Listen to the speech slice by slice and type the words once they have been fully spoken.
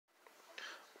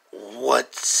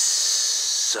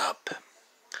What's up?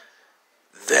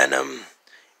 Venom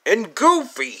and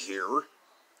Goofy here.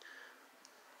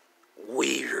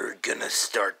 We're gonna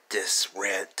start this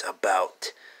rant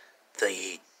about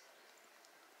the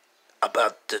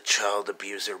child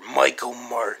abuser Michael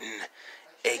Martin,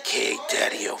 aka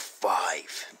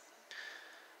Daddyofive.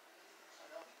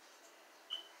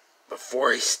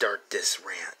 Before I start this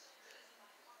rant,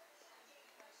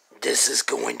 this is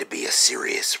going to be a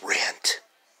serious rant.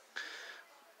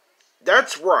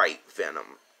 That's right,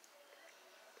 Venom.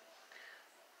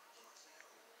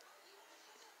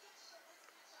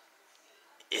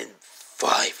 In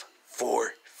 5,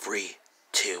 4, 3,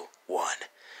 2, 1.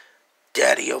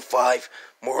 Daddyofive,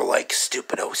 more like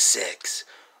Stupid 06.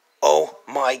 Oh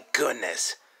my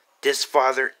goodness. This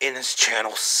father in his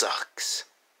channel sucks.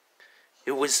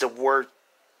 It was the worst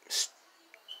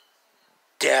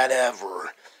dad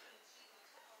ever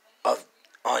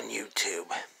on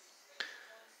YouTube.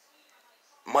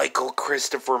 Michael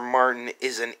Christopher Martin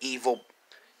is an evil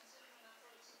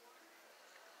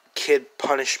kid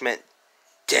punishment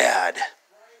dad.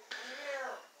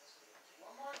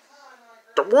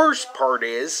 The worst part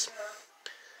is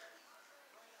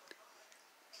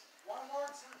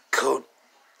Code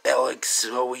Alex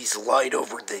always lied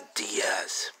over the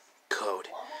DS code,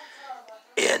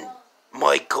 and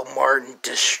Michael Martin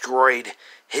destroyed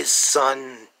his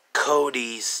son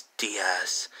Cody's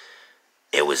DS.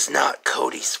 It was not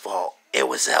Cody's fault. It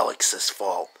was Alex's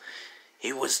fault.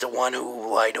 He was the one who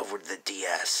lied over the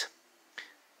DS.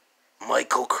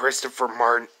 Michael Christopher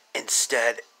Martin,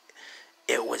 instead,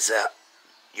 it was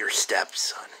your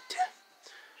stepson.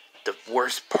 The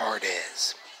worst part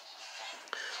is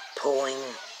pulling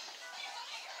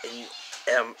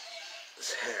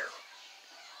M's hair.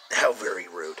 How very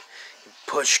rude.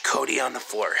 Push Cody on the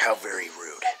floor. How very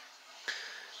rude.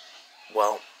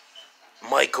 Well,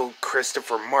 Michael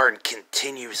Christopher Martin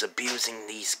continues abusing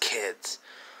these kids.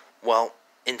 Well,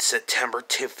 in September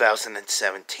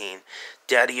 2017,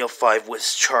 Daddyofive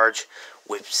was charged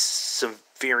with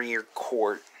Superior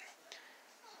Court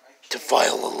to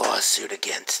file a lawsuit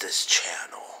against this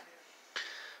channel.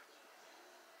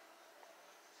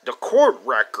 The court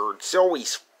records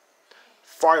always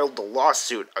filed a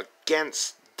lawsuit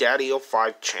against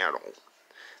Daddyofive channel.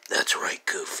 That's right,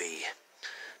 Goofy.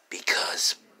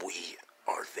 Because we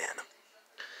are Venom.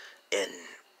 And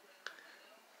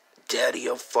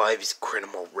Daddyofive's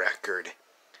criminal record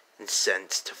and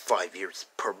sentenced to 5 years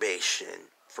probation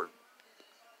for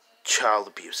child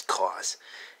abuse cause.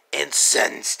 And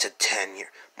sentenced to 10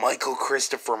 years. Michael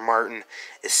Christopher Martin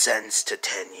is sentenced to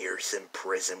 10 years in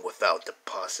prison without the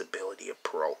possibility of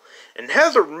parole. And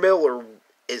Heather Miller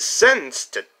is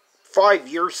sentenced to 5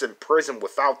 years in prison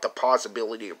without the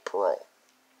possibility of parole.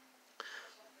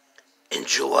 In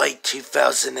July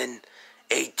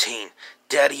 2018,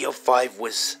 Daddyofive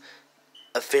was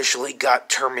officially got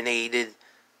terminated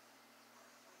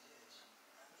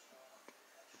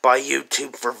by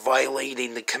YouTube for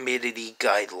violating the community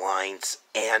guidelines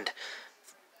and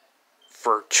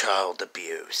for child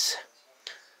abuse.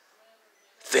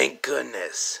 Thank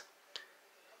goodness.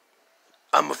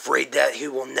 I'm afraid that he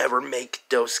will never make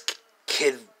those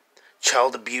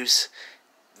child abuse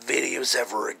videos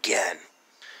ever again.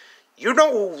 You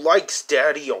know who likes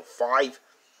Daddyofive?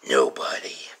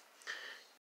 Nobody.